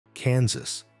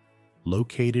Kansas,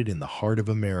 located in the heart of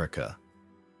America,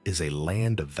 is a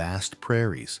land of vast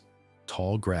prairies,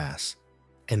 tall grass,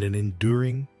 and an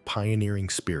enduring, pioneering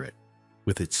spirit.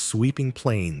 With its sweeping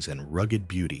plains and rugged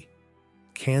beauty,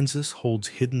 Kansas holds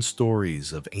hidden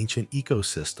stories of ancient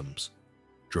ecosystems,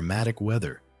 dramatic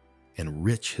weather, and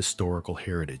rich historical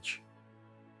heritage.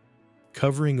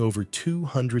 Covering over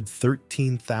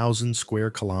 213,000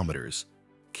 square kilometers,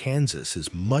 Kansas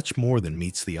is much more than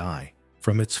meets the eye.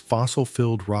 From its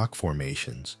fossil-filled rock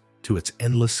formations to its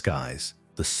endless skies,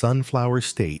 the Sunflower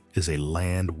State is a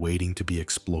land waiting to be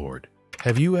explored.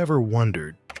 Have you ever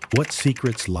wondered what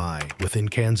secrets lie within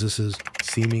Kansas's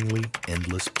seemingly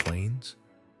endless plains?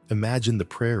 Imagine the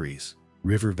prairies,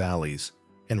 river valleys,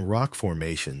 and rock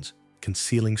formations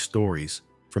concealing stories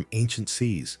from ancient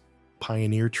seas,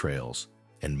 pioneer trails,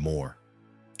 and more.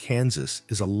 Kansas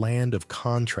is a land of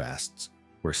contrasts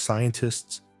where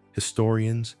scientists,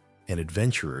 historians, and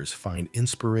adventurers find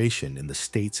inspiration in the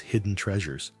state's hidden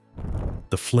treasures.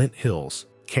 The Flint Hills,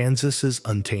 Kansas's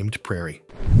untamed prairie.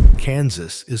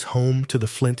 Kansas is home to the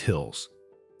Flint Hills,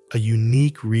 a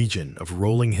unique region of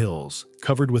rolling hills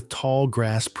covered with tall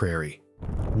grass prairie,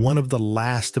 one of the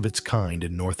last of its kind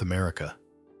in North America.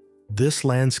 This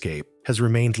landscape has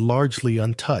remained largely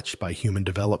untouched by human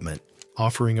development,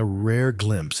 offering a rare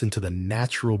glimpse into the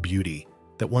natural beauty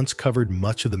that once covered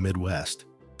much of the Midwest.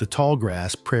 The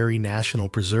Tallgrass Prairie National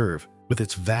Preserve, with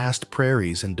its vast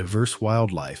prairies and diverse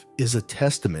wildlife, is a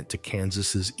testament to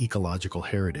Kansas's ecological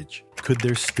heritage. Could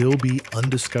there still be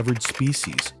undiscovered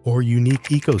species or unique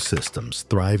ecosystems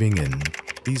thriving in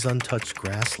these untouched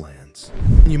grasslands?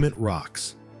 Monument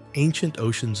Rocks, ancient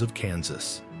oceans of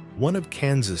Kansas. One of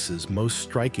Kansas's most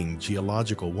striking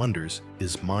geological wonders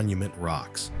is Monument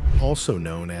Rocks, also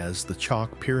known as the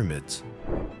Chalk Pyramids.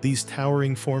 These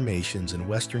towering formations in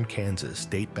western Kansas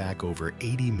date back over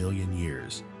 80 million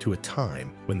years to a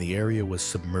time when the area was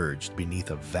submerged beneath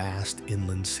a vast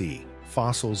inland sea.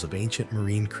 Fossils of ancient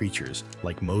marine creatures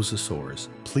like mosasaurs,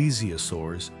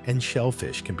 plesiosaurs, and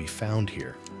shellfish can be found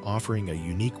here, offering a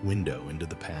unique window into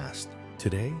the past.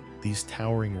 Today, these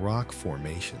towering rock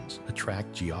formations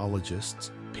attract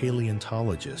geologists,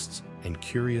 paleontologists, and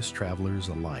curious travelers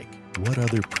alike. What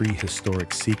other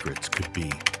prehistoric secrets could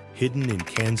be hidden in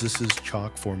Kansas's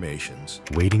chalk formations,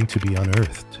 waiting to be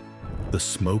unearthed? The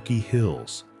Smoky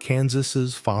Hills,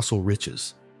 Kansas's fossil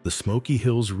riches. The Smoky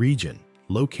Hills region,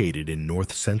 located in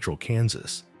north-central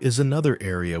Kansas, is another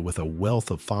area with a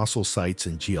wealth of fossil sites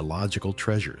and geological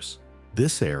treasures.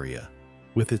 This area,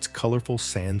 with its colorful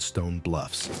sandstone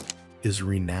bluffs, is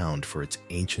renowned for its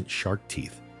ancient shark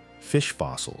teeth, fish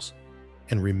fossils,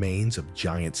 and remains of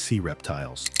giant sea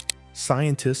reptiles.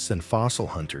 Scientists and fossil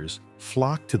hunters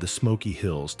flock to the Smoky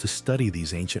Hills to study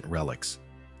these ancient relics,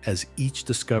 as each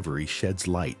discovery sheds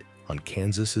light on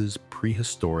Kansas's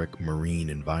prehistoric marine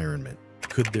environment.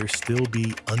 Could there still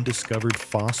be undiscovered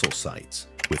fossil sites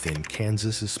within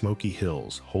Kansas's Smoky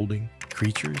Hills holding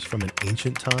creatures from an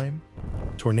ancient time?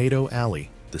 Tornado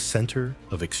Alley, the center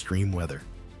of extreme weather.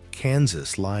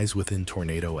 Kansas lies within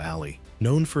Tornado Alley,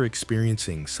 known for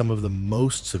experiencing some of the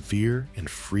most severe and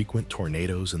frequent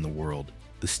tornadoes in the world.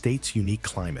 The state's unique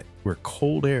climate, where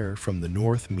cold air from the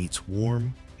north meets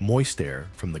warm, moist air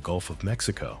from the Gulf of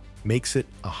Mexico, makes it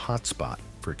a hotspot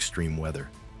for extreme weather.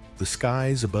 The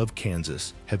skies above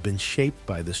Kansas have been shaped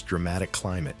by this dramatic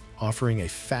climate, offering a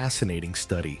fascinating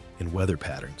study in weather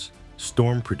patterns,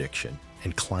 storm prediction,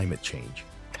 and climate change.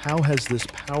 How has this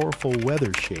powerful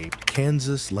weather shaped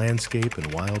Kansas landscape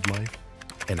and wildlife?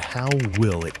 And how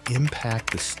will it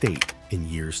impact the state in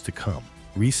years to come?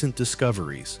 Recent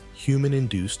discoveries,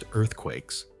 human-induced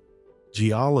earthquakes.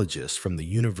 Geologists from the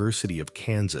University of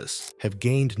Kansas have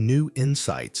gained new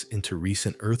insights into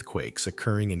recent earthquakes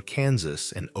occurring in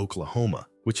Kansas and Oklahoma,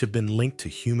 which have been linked to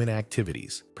human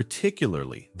activities,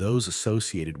 particularly those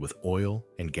associated with oil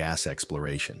and gas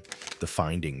exploration. The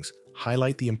findings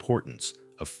highlight the importance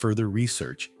of further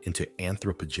research into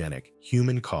anthropogenic,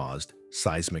 human-caused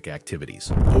seismic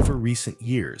activities. Over recent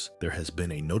years, there has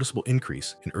been a noticeable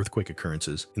increase in earthquake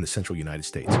occurrences in the central United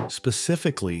States,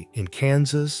 specifically in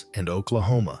Kansas and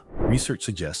Oklahoma. Research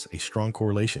suggests a strong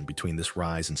correlation between this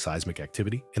rise in seismic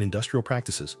activity and industrial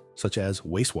practices, such as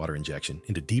wastewater injection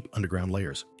into deep underground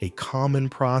layers, a common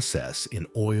process in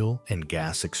oil and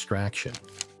gas extraction.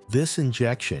 This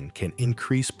injection can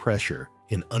increase pressure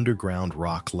in underground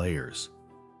rock layers,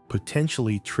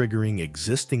 potentially triggering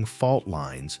existing fault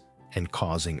lines and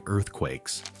causing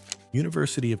earthquakes.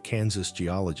 University of Kansas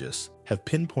geologists have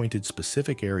pinpointed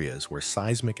specific areas where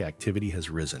seismic activity has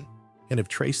risen and have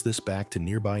traced this back to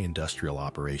nearby industrial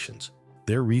operations.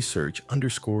 Their research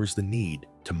underscores the need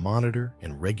to monitor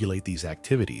and regulate these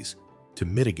activities to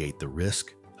mitigate the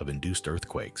risk of induced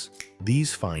earthquakes.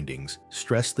 These findings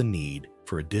stress the need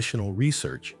for additional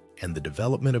research and the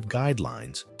development of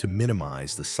guidelines to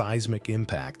minimize the seismic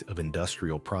impact of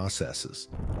industrial processes.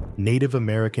 Native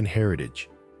American heritage,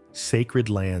 sacred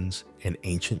lands, and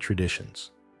ancient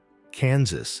traditions.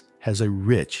 Kansas has a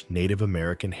rich Native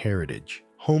American heritage,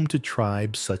 home to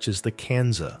tribes such as the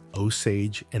Kansa,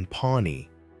 Osage, and Pawnee,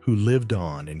 who lived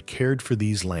on and cared for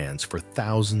these lands for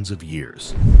thousands of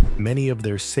years. Many of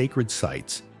their sacred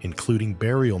sites, including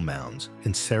burial mounds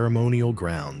and ceremonial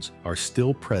grounds, are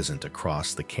still present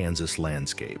across the Kansas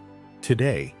landscape.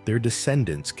 Today, their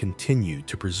descendants continue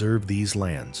to preserve these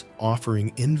lands,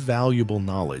 offering invaluable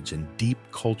knowledge and deep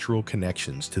cultural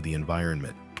connections to the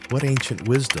environment. What ancient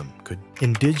wisdom could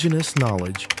indigenous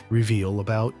knowledge reveal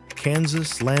about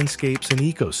Kansas landscapes and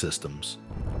ecosystems?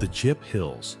 The Gyp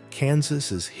Hills,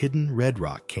 Kansas's hidden red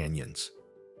rock canyons.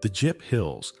 The Gyp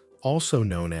Hills, also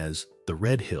known as the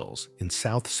Red Hills in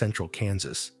south-central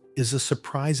Kansas, is a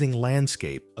surprising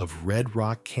landscape of red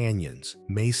rock canyons,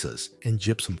 mesas, and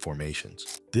gypsum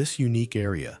formations. This unique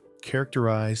area,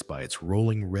 characterized by its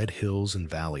rolling red hills and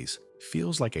valleys,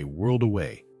 feels like a world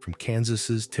away from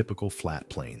Kansas's typical flat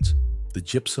plains. The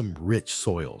gypsum-rich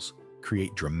soils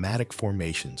create dramatic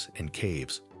formations and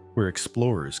caves where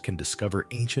explorers can discover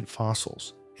ancient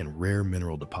fossils and rare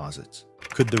mineral deposits.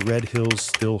 Could the Red Hills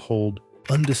still hold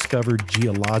undiscovered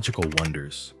geological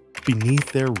wonders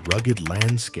beneath their rugged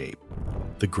landscape?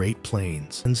 The Great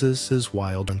Plains, Kansas's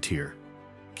wild frontier.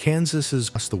 Kansas is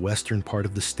the western part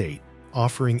of the state,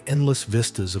 offering endless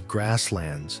vistas of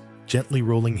grasslands, gently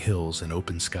rolling hills, and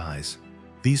open skies.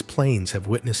 These plains have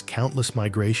witnessed countless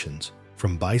migrations,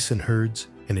 from bison herds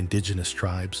and indigenous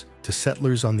tribes to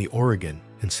settlers on the Oregon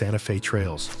and Santa Fe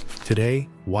trails. Today,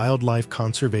 wildlife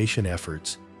conservation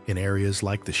efforts in areas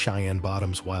like the Cheyenne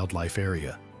Bottoms Wildlife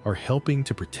Area are helping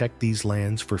to protect these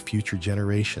lands for future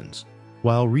generations,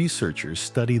 while researchers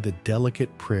study the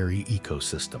delicate prairie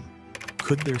ecosystem.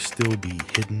 Could there still be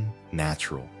hidden,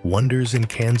 natural wonders in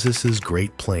Kansas's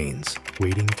Great Plains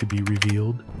waiting to be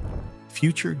revealed?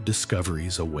 Future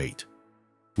discoveries await.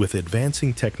 With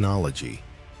advancing technology,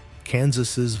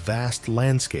 Kansas's vast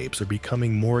landscapes are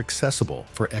becoming more accessible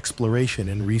for exploration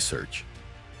and research.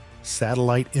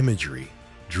 Satellite imagery,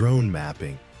 drone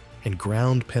mapping, and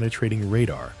ground-penetrating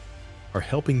radar are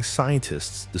helping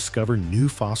scientists discover new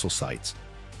fossil sites,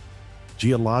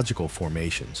 geological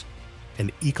formations,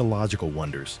 and ecological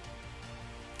wonders.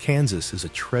 Kansas is a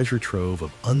treasure trove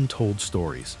of untold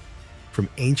stories, from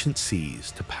ancient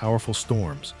seas to powerful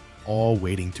storms, all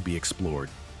waiting to be explored.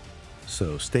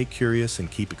 So stay curious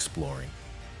and keep exploring.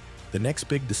 The next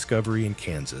big discovery in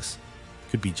Kansas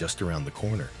could be just around the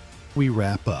corner. We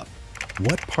wrap up.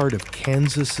 What part of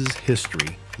Kansas's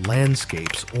history,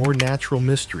 landscapes, or natural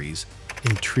mysteries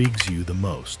intrigues you the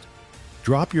most?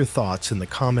 Drop your thoughts in the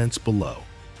comments below.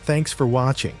 Thanks for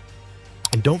watching.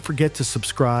 And don't forget to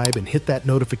subscribe and hit that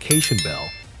notification bell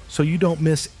so you don't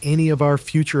miss any of our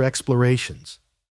future explorations.